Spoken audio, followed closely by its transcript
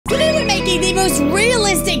most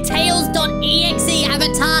realistic Tails.exe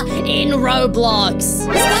avatar in Roblox.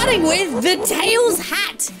 Starting with the Tails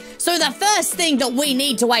hat. So the first thing that we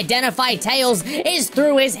need to identify Tails is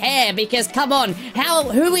through his hair, because come on,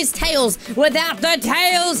 who is Tails without the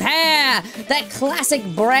Tails hair? That classic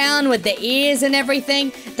brown with the ears and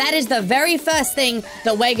everything, that is the very first thing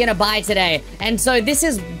that we're gonna buy today. And so this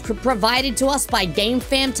is provided to us by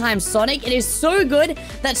GameFam times Sonic. It is so good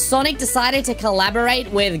that Sonic decided to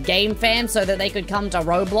collaborate with GameFam so that they could come to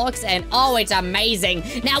Roblox, and oh, it's amazing.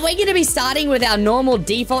 Now we're gonna be starting with our normal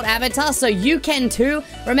default avatar, so you can too.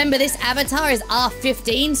 Remember, this avatar is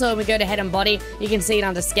R15, so when we go to head and body, you can see it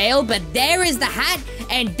under scale, but there is the hat,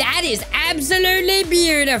 and that is absolutely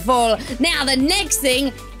beautiful. Now, the next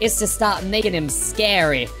thing is to start making him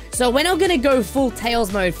scary. So we're not gonna go full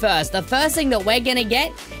Tails mode first. The first thing that we're gonna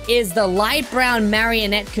get is the light brown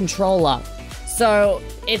marionette controller. So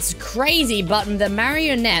it's crazy, but the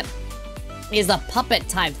marionette is a puppet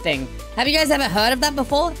type thing. Have you guys ever heard of that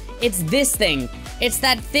before? It's this thing. It's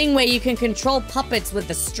that thing where you can control puppets with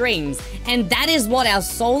the strings. And that is what our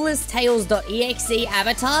Soulless Tails.exe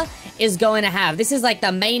avatar is going to have. This is like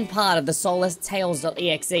the main part of the Soulless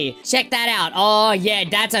Tails.exe. Check that out. Oh yeah,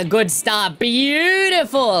 that's a good start.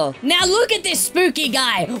 Beautiful. Now look at this spooky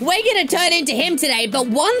guy. We're gonna turn into him today, but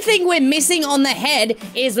one thing we're missing on the head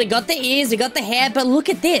is we got the ears, we got the hair, but look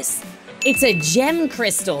at this. It's a gem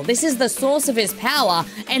crystal. This is the source of his power,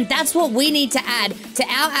 and that's what we need to add to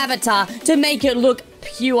our avatar to make it look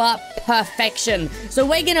pure perfection. So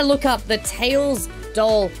we're gonna look up the Tails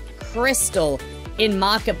doll crystal in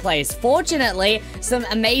Marketplace. Fortunately, some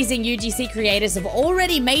amazing UGC creators have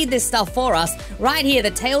already made this stuff for us. Right here,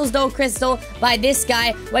 the Tails doll crystal by this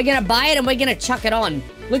guy. We're gonna buy it and we're gonna chuck it on.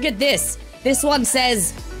 Look at this. This one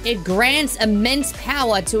says it grants immense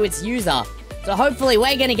power to its user. So hopefully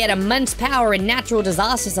we're gonna get immense power in natural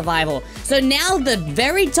disaster survival. So now the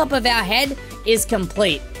very top of our head is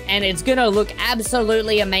complete, and it's gonna look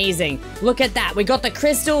absolutely amazing. Look at that. We got the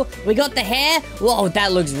crystal, we got the hair. Whoa,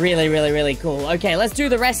 that looks really, really, really cool. Okay, let's do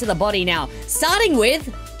the rest of the body now. Starting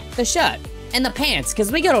with the shirt and the pants,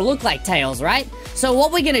 because we gotta look like Tails, right? So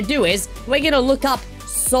what we're gonna do is, we're gonna look up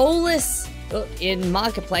Soulless, in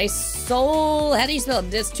Marketplace, how do you spell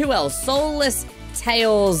it? There's 2 L's. Soulless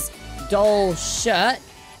Tails doll shirt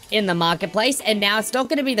in the Marketplace, and now it's not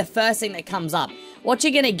going to be the first thing that comes up. What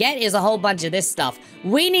you're going to get is a whole bunch of this stuff.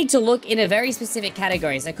 We need to look in a very specific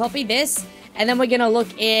category, so copy this, and then we're going to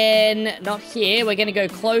look in, not here, we're going to go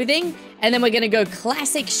clothing, and then we're going to go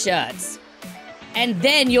classic shirts. And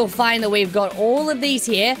then you'll find that we've got all of these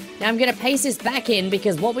here. Now I'm going to paste this back in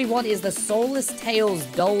because what we want is the Soulless Tails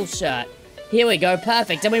doll shirt. Here we go,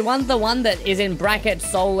 perfect. And we want the one that is in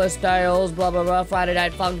brackets, Soulless Tails, blah, blah, blah, Friday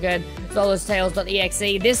Night Funkin', Soulless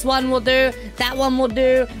Tails.exe. This one will do, that one will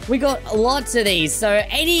do. We got lots of these. So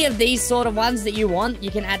any of these sort of ones that you want,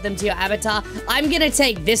 you can add them to your avatar. I'm gonna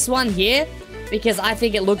take this one here because I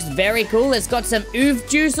think it looks very cool. It's got some oof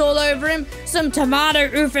juice all over him, some tomato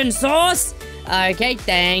oofing sauce. Okay,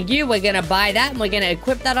 thank you. We're gonna buy that and we're gonna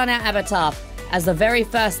equip that on our avatar as the very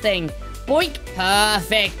first thing. Boink.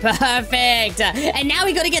 Perfect, perfect. And now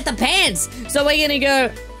we gotta get the pants. So we're gonna go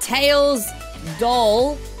Tails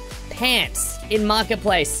doll pants in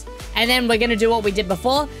Marketplace. And then we're gonna do what we did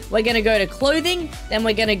before. We're gonna go to clothing, then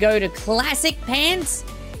we're gonna go to classic pants,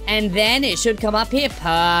 and then it should come up here.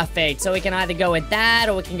 Perfect. So we can either go with that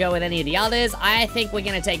or we can go with any of the others. I think we're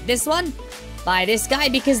gonna take this one. By this guy,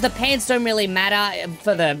 because the pants don't really matter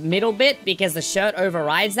for the middle bit because the shirt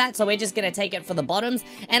overrides that, so we're just gonna take it for the bottoms,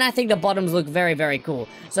 and I think the bottoms look very, very cool.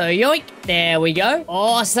 So yoink, there we go.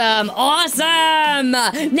 Awesome, awesome!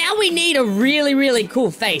 Now we need a really, really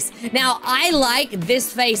cool face. Now, I like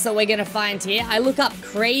this face that we're gonna find here. I look up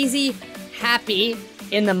Crazy Happy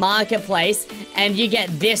in the Marketplace, and you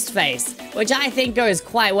get this face, which I think goes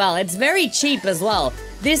quite well. It's very cheap as well.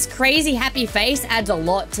 This Crazy Happy face adds a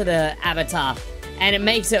lot to the avatar, and it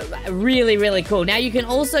makes it really, really cool. Now, you can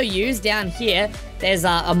also use down here, there's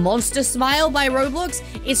a Monster Smile by Roblox.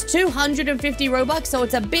 It's 250 Robux, so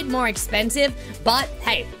it's a bit more expensive, but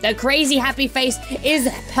hey, the Crazy Happy face is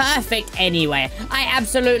perfect anyway. I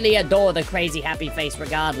absolutely adore the Crazy Happy face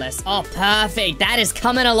regardless. Oh, perfect. That is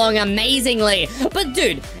coming along amazingly. But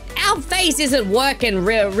dude, our face isn't working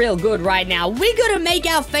real good right now. We gotta make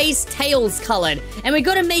our face Tails colored, and we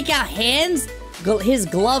gotta make our hands his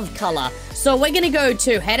glove color. So we're gonna go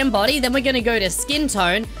to head and body, then we're gonna go to skin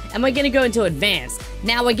tone, and we're gonna go into advanced.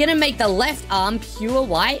 Now we're gonna make the left arm pure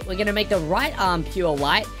white, we're gonna make the right arm pure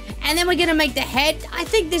white, and then we're gonna make the head, I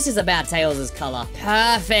think this is about Tails' color.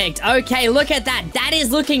 Perfect. Okay, look at that. That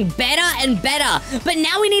is looking better and better. But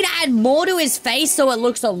now we need to add more to his face so it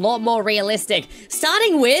looks a lot more realistic.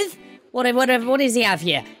 Starting with, what does he have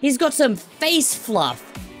here? He's got some face fluff.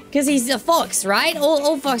 Because he's a fox, right?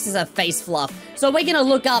 All foxes have face fluff. So we're gonna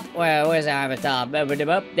look up, where's our avatar? There.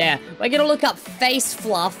 We're gonna look up face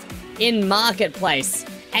fluff in Marketplace.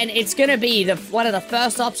 And it's gonna be one of the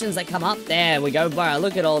first options that come up. There we go, bro.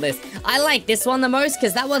 Look at all this. I like this one the most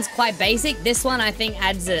because that one's quite basic. This one I think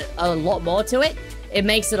adds a lot more to it. It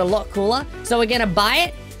makes it a lot cooler. So we're gonna buy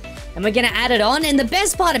it and we're gonna add it on. And the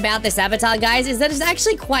best part about this avatar, guys, is that it's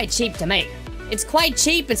actually quite cheap to make. It's quite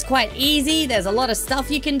cheap, it's quite easy, there's a lot of stuff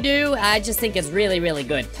you can do. I just think it's really, really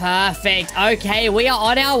good. Perfect. Okay, we are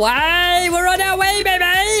on our way. We're on our way,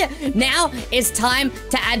 baby. Now it's time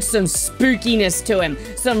to add some spookiness to him.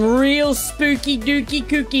 Some real spooky dooky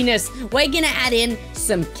kookiness. We're gonna add in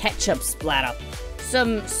some ketchup splatter.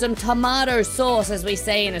 Some tomato sauce, as we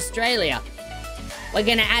say in Australia. We're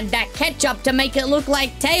gonna add that ketchup to make it look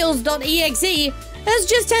like Tails.exe has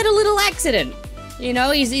just had a little accident. You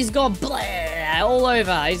know, he's gone blah all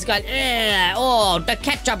over. He's got, oh, the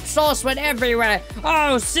ketchup sauce went everywhere.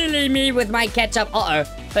 Oh, silly me with my ketchup. Uh-oh.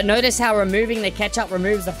 But notice how removing the ketchup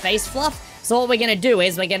removes the face fluff. So what we're going to do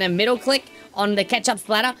is we're going to middle click on the ketchup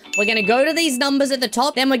splatter. We're going to go to these numbers at the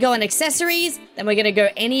top. Then we go on accessories. Then we're going to go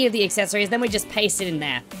any of the accessories. Then we just paste it in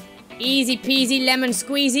there. Easy peasy lemon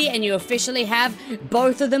squeezy. And you officially have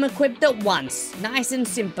both of them equipped at once. Nice and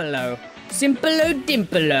simple-o. Simpolo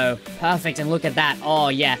dimpolo. Perfect, and look at that. Oh,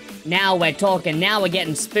 yeah. Now we're talking. Now we're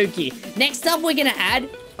getting spooky. Next up, we're gonna add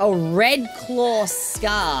a red claw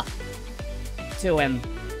scar to him.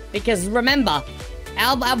 Because remember,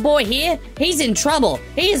 our boy here, he's in trouble.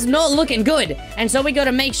 He is not looking good. And so we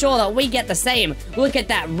gotta make sure that we get the same. Look at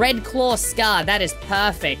that red claw scar. That is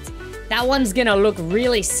perfect. That one's gonna look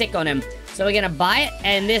really sick on him. So we're gonna buy it,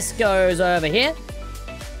 and this goes over here.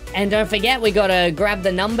 And don't forget, we gotta grab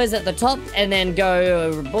the numbers at the top and then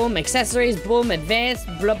go boom, accessories, boom, advanced,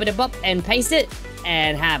 blub-a-da-bop, and paste it.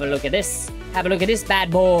 And have a look at this. Have a look at this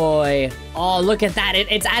bad boy. Oh, look at that.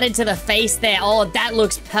 It's added to the face there. Oh, that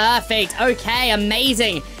looks perfect. Okay,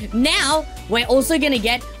 amazing. Now, we're also gonna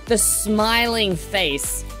get the smiling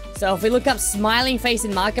face. So if we look up smiling face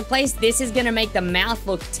in Marketplace, this is gonna make the mouth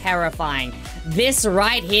look terrifying. This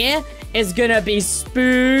right here is gonna be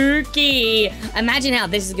spooky. Imagine how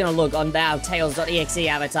this is gonna look on our Tails.exe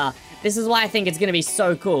avatar. This is why I think it's gonna be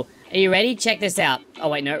so cool. Are you ready? Check this out. Oh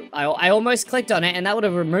wait, no, I almost clicked on it and that would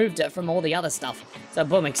have removed it from all the other stuff. So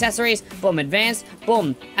boom, accessories, boom, advanced,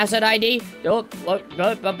 boom, asset ID, boom.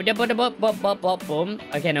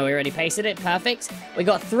 Okay, no, we already pasted it, perfect. We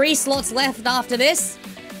got 3 slots left after this.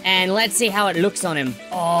 And let's see how it looks on him.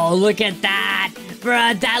 Oh, look at that.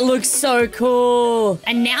 Bruh, that looks so cool.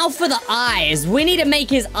 And now for the eyes. We need to make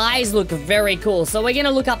his eyes look very cool. So we're gonna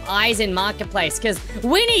look up eyes in Marketplace because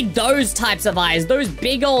we need those types of eyes. Those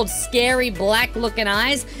big old scary black looking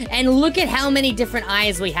eyes. And look at how many different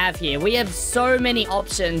eyes we have here. We have so many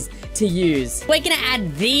options to use. We're gonna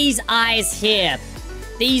add these eyes here.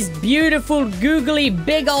 These beautiful, googly,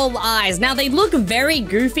 big old eyes. Now, they look very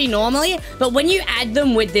goofy normally, but when you add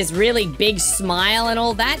them with this really big smile and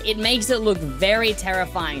all that, it makes it look very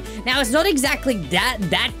terrifying. Now, it's not exactly that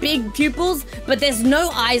big pupils, but there's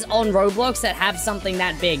no eyes on Roblox that have something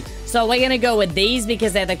that big. So we're gonna go with these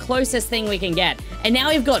because they're the closest thing we can get. And now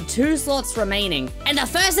we've got 2 slots remaining. And the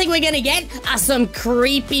first thing we're gonna get are some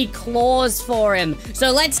creepy claws for him.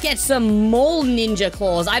 So let's get some mole ninja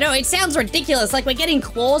claws. I know, it sounds ridiculous, like we're getting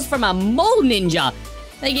claws from a mole ninja.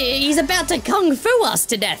 Like he's about to kung fu us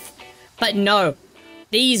to death. But no.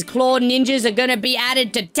 These claw ninjas are gonna be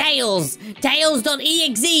added to Tails.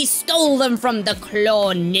 Tails.exe stole them from the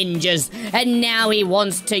claw ninjas. And now he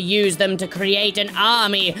wants to use them to create an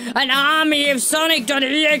army. An army of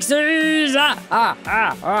Sonic.exes. Okay,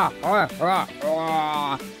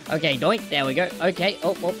 doink. There we go. Okay.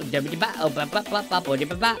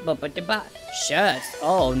 Shirts.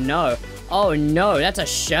 Oh, no. Oh, no. That's a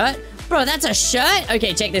shirt? Bro, that's a shirt?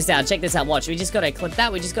 Okay, check this out. Check this out. Watch. We just gotta click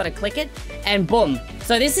that. We just gotta click it. And boom.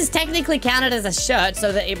 So this is technically counted as a shirt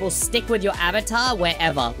so that it will stick with your avatar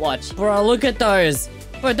wherever. Watch. Bro, look at those.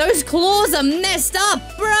 Bro, those claws are messed up.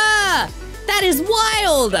 Bruh. That is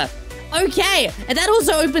wild. Okay, and that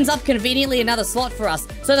also opens up conveniently another slot for us.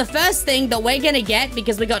 So the first thing that we're gonna get,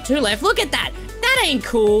 because we got 2 left, look at that. That ain't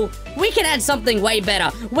cool. We can add something way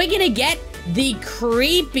better. We're gonna get the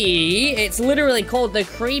creepy, it's literally called the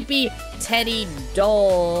creepy Teddy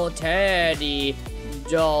Doll's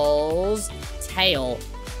tail.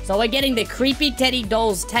 So we're getting the creepy Teddy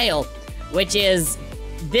Doll's tail, which is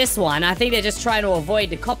this one. I think they're just trying to avoid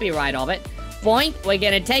the copyright of it. Boink, we're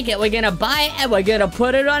gonna take it, we're gonna buy it, and we're gonna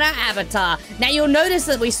put it on our avatar. Now you'll notice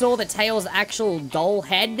that we saw the Tails' actual doll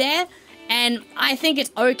head there, and I think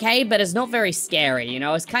it's okay, but it's not very scary, you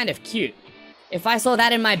know, it's kind of cute. If I saw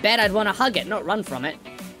that in my bed, I'd want to hug it, not run from it.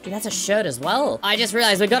 Dude, that's a shirt as well. I just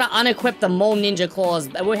realized we gotta unequip the mole ninja claws.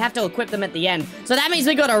 We have to equip them at the end. So that means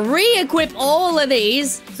we gotta re-equip all of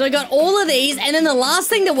these. So we got all of these, and then the last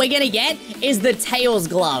thing that we're gonna get is the Tails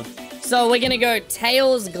glove. So we're gonna go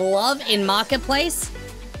Tails glove in Marketplace.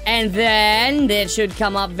 And then it should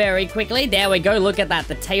come up very quickly. There we go, look at that,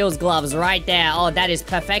 the Tails gloves right there. Oh, that is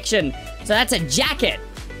perfection. So that's a jacket,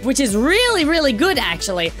 which is really, really good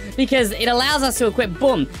actually, because it allows us to equip,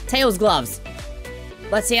 boom, Tails gloves.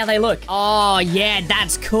 Let's see how they look. Oh, yeah,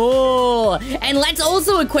 that's cool. And let's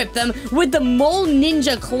also equip them with the mole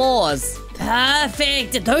ninja claws.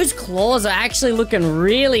 Perfect. Those claws are actually looking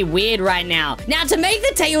really weird right now. Now, to make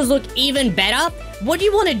the Tails look even better, what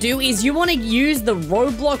you want to do is you want to use the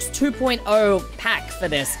Roblox 2.0 pack for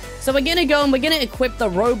this. So we're going to go and we're going to equip the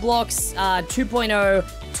Roblox 2.0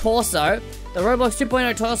 torso. The Roblox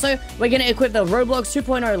 2.0 torso, we're going to equip the Roblox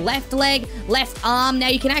 2.0 left leg, left arm. Now,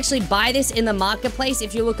 you can actually buy this in the marketplace.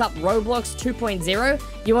 If you look up Roblox 2.0,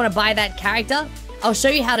 you want to buy that character. I'll show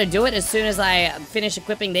you how to do it as soon as I finish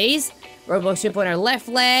equipping these. Roblox 2.0 left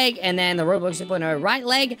leg, and then the Roblox 2.0 right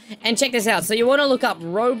leg. And check this out. So you want to look up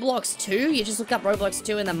Roblox 2. You just look up Roblox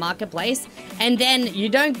 2 in the marketplace. And then you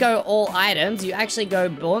don't go all items. You actually go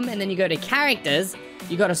boom, and then you go to characters.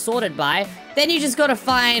 You got to sort it by. Then you just got to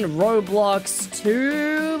find Roblox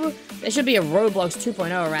 2. There should be a Roblox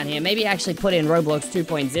 2.0 around here. Maybe actually put in Roblox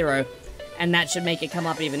 2.0. And that should make it come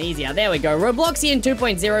up even easier. There we go. Robloxian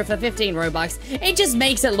 2.0 for 15 Robux. It just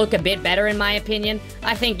makes it look a bit better in my opinion.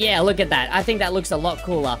 I think, yeah, look at that. I think that looks a lot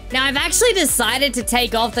cooler. Now, I've actually decided to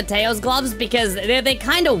take off the Tails gloves because they're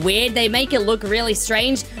kind of weird. They make it look really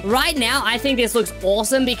strange. Right now, I think this looks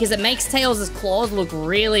awesome because it makes Tails' claws look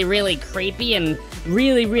really, really creepy and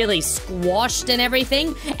really, really squashed and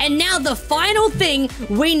everything. And now the final thing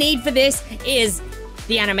we need for this is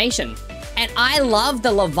the animation. And I love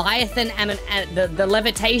the Leviathan, the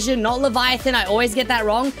levitation, not Leviathan, I always get that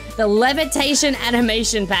wrong. The levitation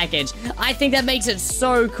animation package. I think that makes it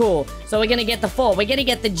so cool. So we're gonna get the fall, we're gonna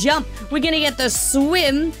get the jump, we're gonna get the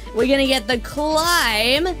swim, we're gonna get the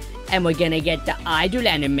climb, and we're gonna get the idle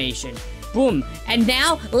animation. Boom. And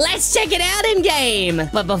now, let's check it out in game.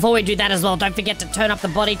 But before we do that as well, don't forget to turn up the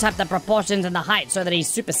body type, the proportions, and the height so that he's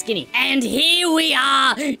super skinny. And here we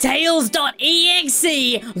are. Tails.exe.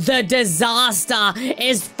 The disaster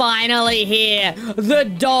is finally here. The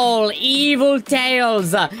doll, evil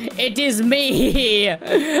Tails. It is me.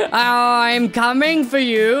 I'm coming for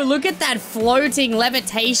you. Look at that floating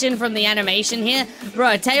levitation from the animation here.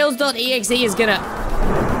 Bro, Tails.exe is gonna...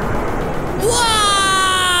 Whoa!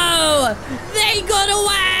 They got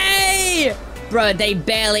away! Bro, they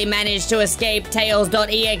barely managed to escape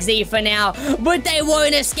Tails.exe for now, but they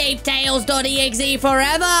won't escape Tails.exe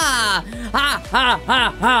forever! Ha ha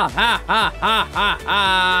ha ha ha ha ha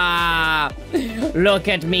ha! Look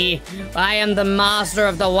at me. I am the master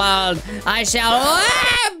of the world. I shall...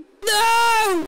 No!